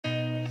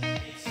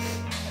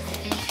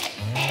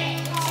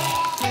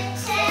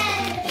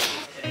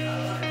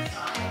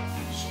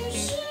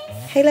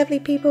Hey lovely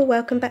people,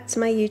 welcome back to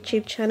my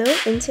YouTube channel.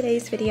 In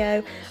today's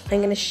video, I'm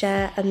going to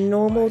share a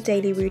normal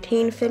daily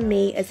routine for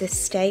me as a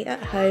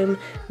stay-at-home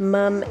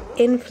mum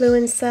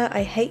influencer.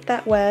 I hate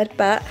that word,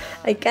 but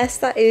I guess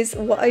that is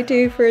what I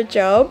do for a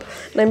job.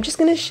 And I'm just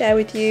going to share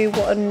with you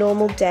what a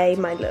normal day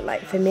might look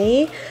like for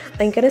me.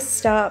 I'm going to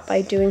start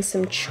by doing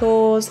some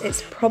chores.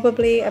 It's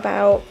probably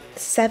about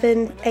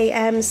 7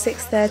 a.m,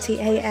 6:30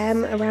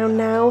 a.m. around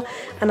now,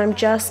 and I'm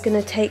just going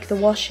to take the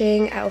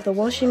washing out of the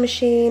washing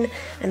machine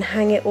and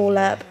hang it all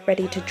up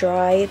ready to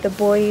dry. The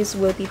boys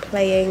will be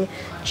playing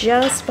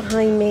just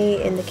behind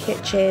me in the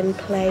kitchen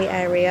play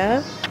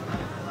area.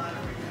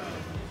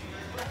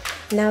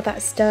 Now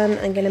that's done,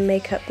 I'm going to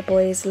make up the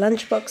boys'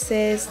 lunch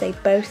boxes. They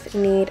both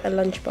need a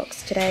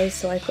lunchbox today,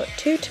 so I've got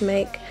 2 to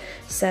make,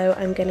 so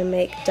I'm going to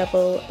make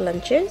double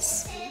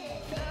lunches.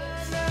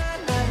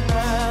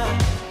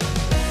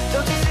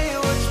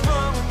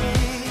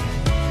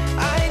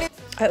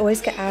 I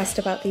always get asked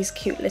about these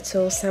cute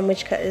little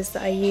sandwich cutters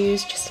that I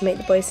use just to make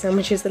the boys'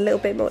 sandwiches a little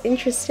bit more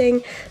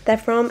interesting. They're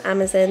from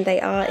Amazon. They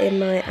are in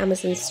my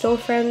Amazon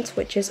storefront,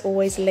 which is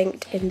always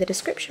linked in the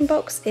description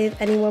box if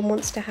anyone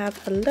wants to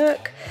have a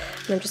look.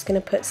 And I'm just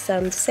going to put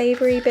some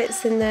savoury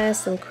bits in there,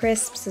 some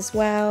crisps as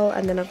well,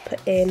 and then I've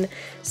put in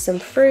some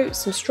fruit,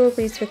 some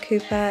strawberries for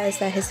Cooper as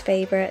they're his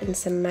favourite, and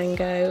some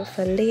mango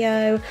for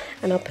Leo,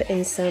 and I'll put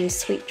in some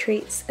sweet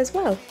treats as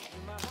well.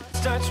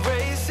 Starts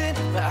racing,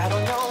 but I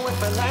don't know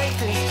if I like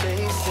this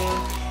chasing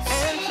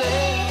and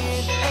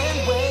playing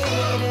and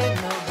waiting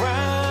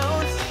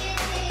around.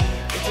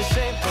 It's a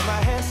shame that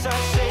my hands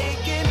start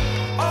shaking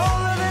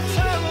all of the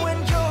time when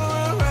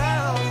you're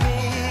around me.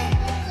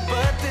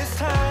 But this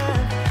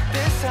time,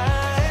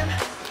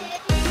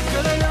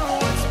 girl, I know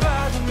what's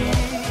bothering me.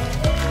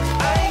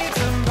 I need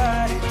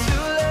somebody to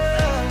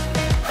love.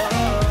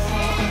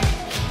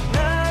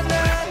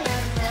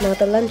 Now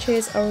the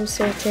lunches are all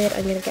sorted.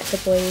 I'm going to get the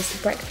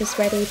boys breakfast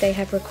ready. They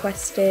have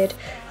requested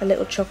a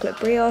little chocolate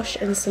brioche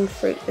and some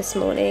fruit this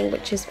morning,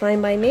 which is fine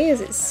by me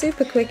as it's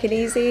super quick and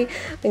easy.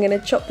 I'm going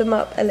to chop them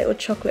up a little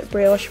chocolate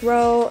brioche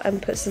roll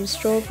and put some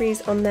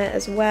strawberries on there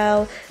as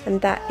well, and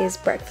that is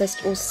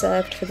breakfast all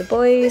served for the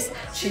boys.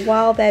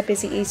 While they're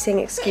busy eating,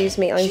 excuse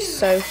me, I'm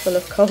so full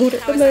of cold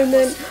at the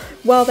moment.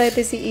 While they're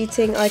busy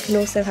eating, I can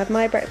also have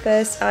my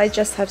breakfast. I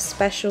just have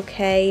Special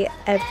K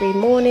every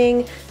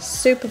morning.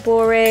 Super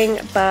boring,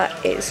 but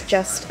it's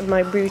just my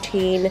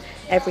routine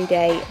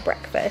everyday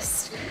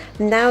breakfast.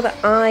 Now that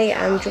I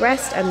am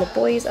dressed and the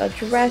boys are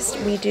dressed,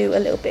 we do a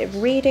little bit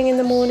of reading in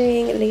the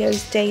morning,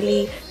 Leo's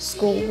daily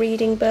school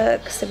reading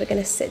book. So we're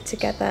going to sit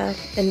together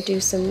and do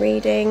some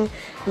reading,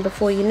 and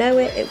before you know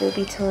it, it will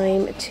be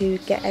time to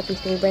get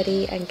everything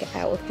ready and get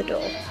out of the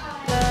door.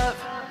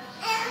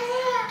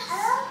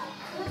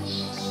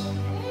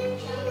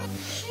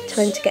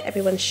 Time to get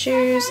everyone's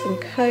shoes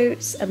and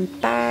coats and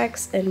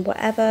bags and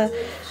whatever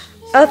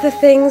other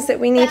things that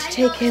we need to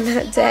take in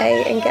that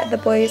day, and get the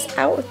boys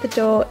out of the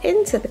door,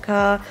 into the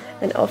car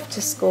and off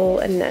to school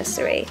and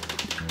nursery.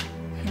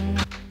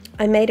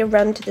 I made a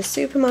run to the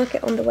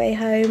supermarket on the way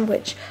home,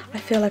 which I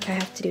feel like I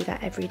have to do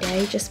that every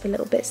day just for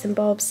little bits and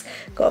bobs.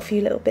 Got a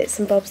few little bits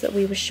and bobs that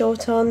we were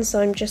short on, so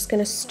I'm just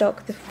going to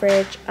stock the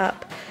fridge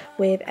up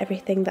with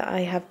everything that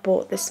I have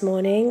bought this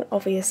morning.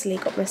 Obviously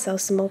got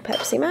myself some more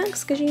Pepsi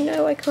Max because you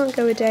know I can't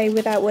go a day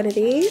without one of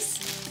these.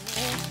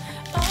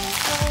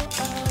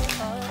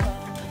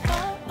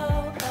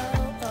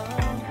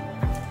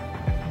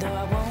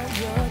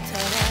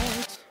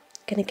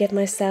 Gonna give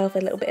myself a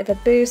little bit of a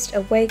boost,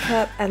 a wake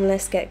up, and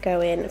let's get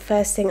going.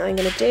 First thing I'm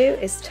gonna do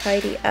is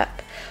tidy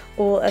up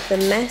all of the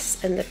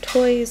mess and the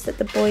toys that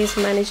the boys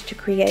managed to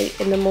create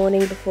in the morning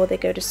before they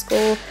go to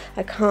school.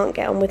 I can't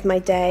get on with my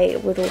day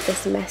with all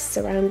this mess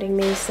surrounding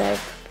me, so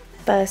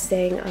first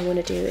thing I want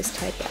to do is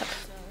tidy up.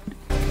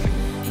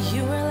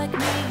 You are like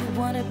me, you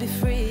wanna be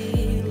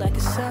free like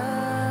a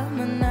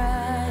summer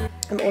night.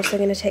 I'm also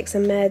going to take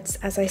some meds.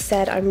 As I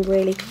said, I'm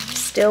really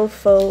still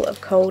full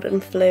of cold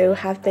and flu,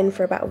 have been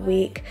for about a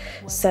week,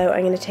 so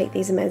I'm going to take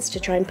these meds to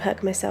try and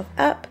perk myself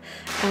up,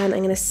 and I'm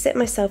going to sit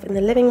myself in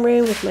the living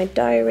room with my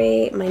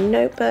diary, my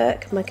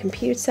notebook, my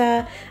computer,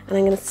 and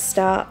I'm going to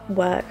start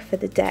work for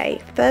the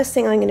day. First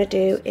thing I'm going to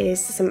do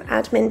is some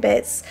admin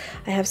bits.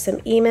 I have some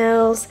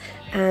emails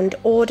and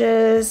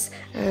orders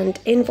and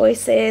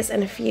invoices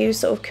and a few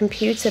sort of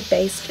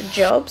computer-based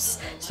jobs,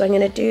 so I'm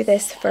going to do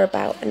this for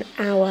about an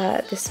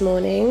hour this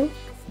morning.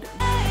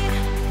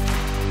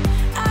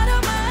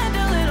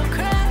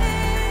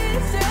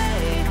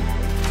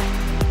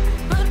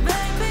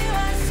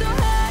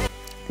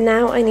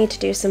 Now I need to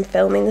do some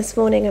filming this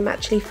morning. I'm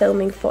actually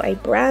filming for a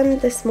brand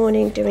this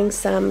morning, doing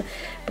some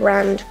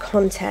brand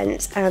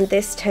content, and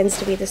this tends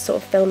to be the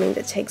sort of filming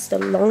that takes the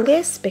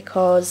longest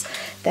because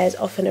there's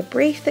often a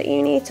brief that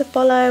you need to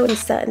follow and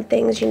certain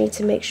things you need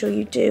to make sure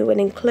you do and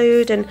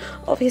include, and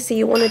obviously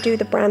you want to do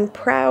the brand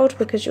proud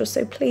because you're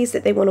so pleased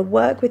that they want to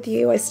work with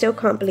you. I still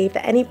can't believe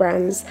that any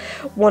brands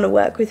want to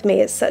work with me.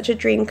 It's such a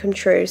dream come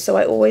true, so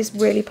I always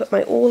really put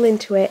my all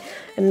into it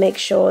and make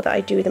sure that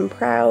I do them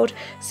proud.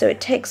 So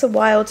it takes a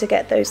while to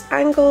get those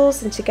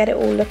angles and to get it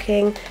all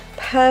looking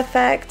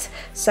perfect.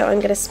 So I'm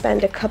going to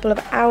spend a couple of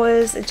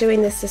hours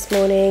doing this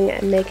morning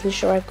and making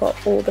sure I've got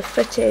all the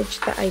footage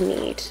that I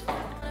need.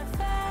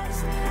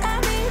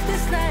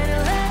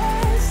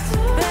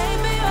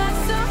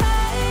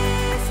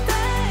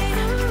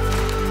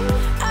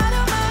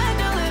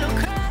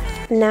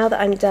 Now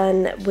that I'm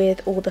done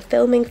with all the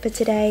filming for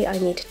today, I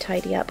need to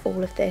tidy up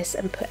all of this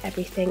and put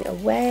everything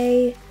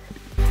away.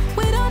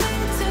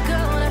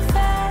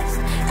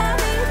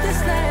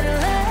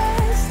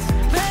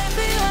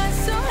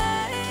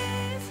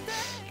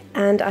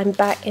 And I'm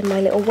back in my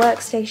little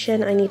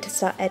workstation. I need to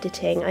start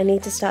editing. I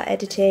need to start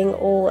editing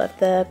all of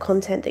the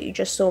content that you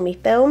just saw me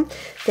film.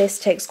 This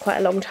takes quite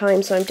a long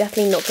time, so I'm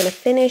definitely not going to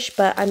finish,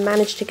 but I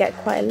managed to get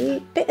quite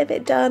a bit of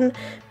it done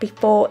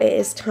before it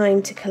is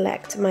time to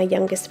collect my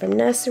youngest from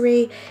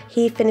nursery.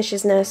 He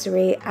finishes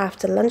nursery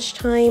after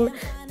lunchtime.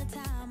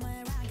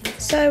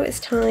 So it's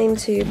time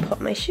to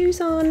put my shoes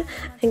on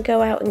and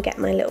go out and get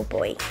my little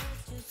boy.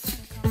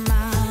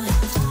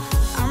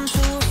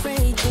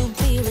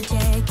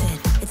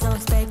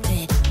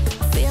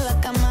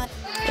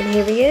 And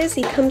here he is.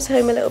 He comes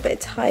home a little bit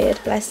tired,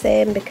 bless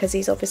him, because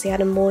he's obviously had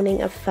a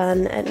morning of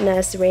fun at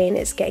nursery and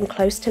it's getting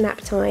close to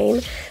nap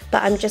time.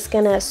 But I'm just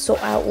gonna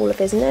sort out all of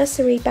his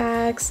nursery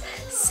bags,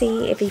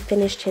 see if he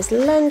finished his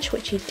lunch,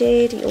 which he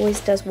did. He always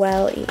does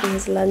well eating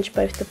his lunch,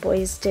 both the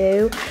boys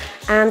do.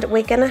 And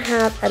we're gonna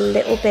have a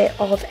little bit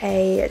of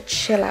a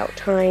chill out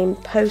time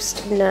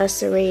post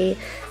nursery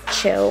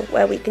chill,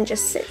 where we can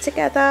just sit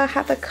together,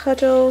 have a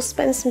cuddle,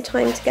 spend some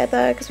time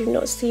together because we've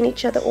not seen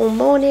each other all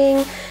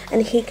morning,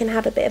 and he can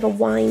have a bit of a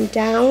wind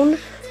down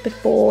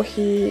before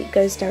he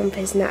goes down for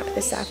his nap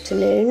this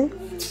afternoon.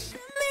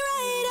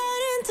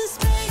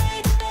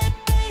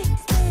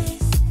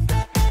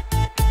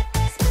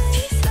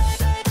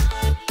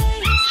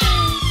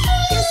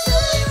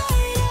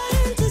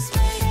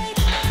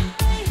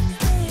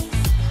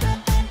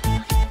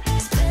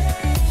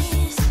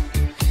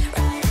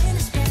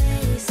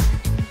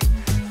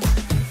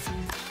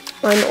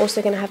 I'm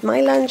also going to have my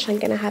lunch. I'm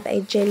going to have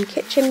a gin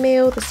kitchen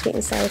meal, the sweet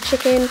and sour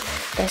chicken.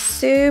 They're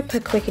super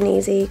quick and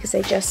easy because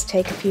they just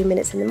take a few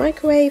minutes in the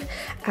microwave,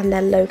 and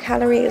they're low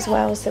calorie as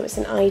well, so it's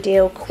an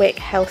ideal quick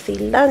healthy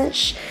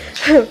lunch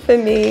for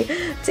me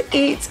to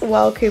eat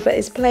while Cooper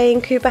is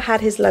playing. Cooper had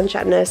his lunch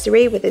at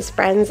nursery with his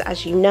friends,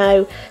 as you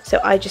know, so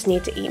I just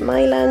need to eat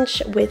my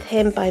lunch with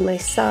him by my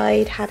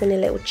side, having a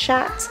little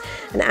chat,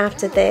 and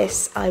after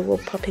this I will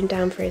pop him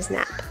down for his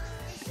nap.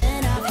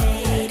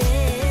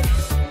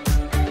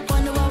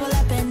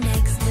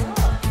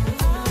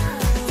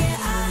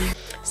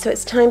 So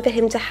it's time for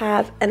him to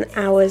have an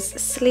hour's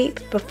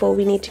sleep before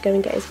we need to go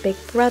and get his big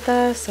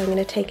brother. So I'm going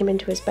to take him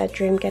into his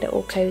bedroom, get it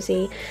all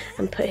cozy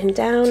and put him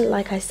down.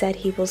 Like I said,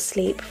 he will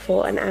sleep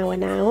for an hour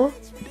now.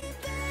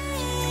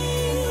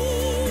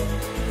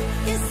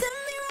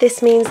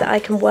 This means that I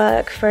can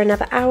work for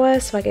another hour,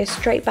 so I go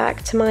straight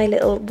back to my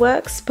little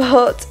work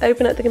spot,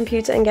 open up the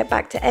computer and get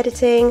back to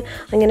editing.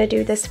 I'm going to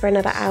do this for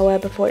another hour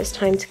before it's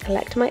time to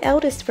collect my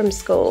eldest from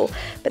school.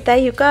 But there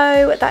you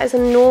go, that is a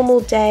normal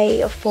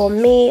day for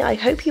me. I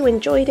hope you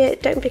enjoyed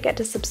it. Don't forget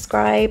to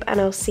subscribe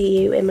and I'll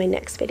see you in my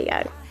next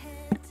video.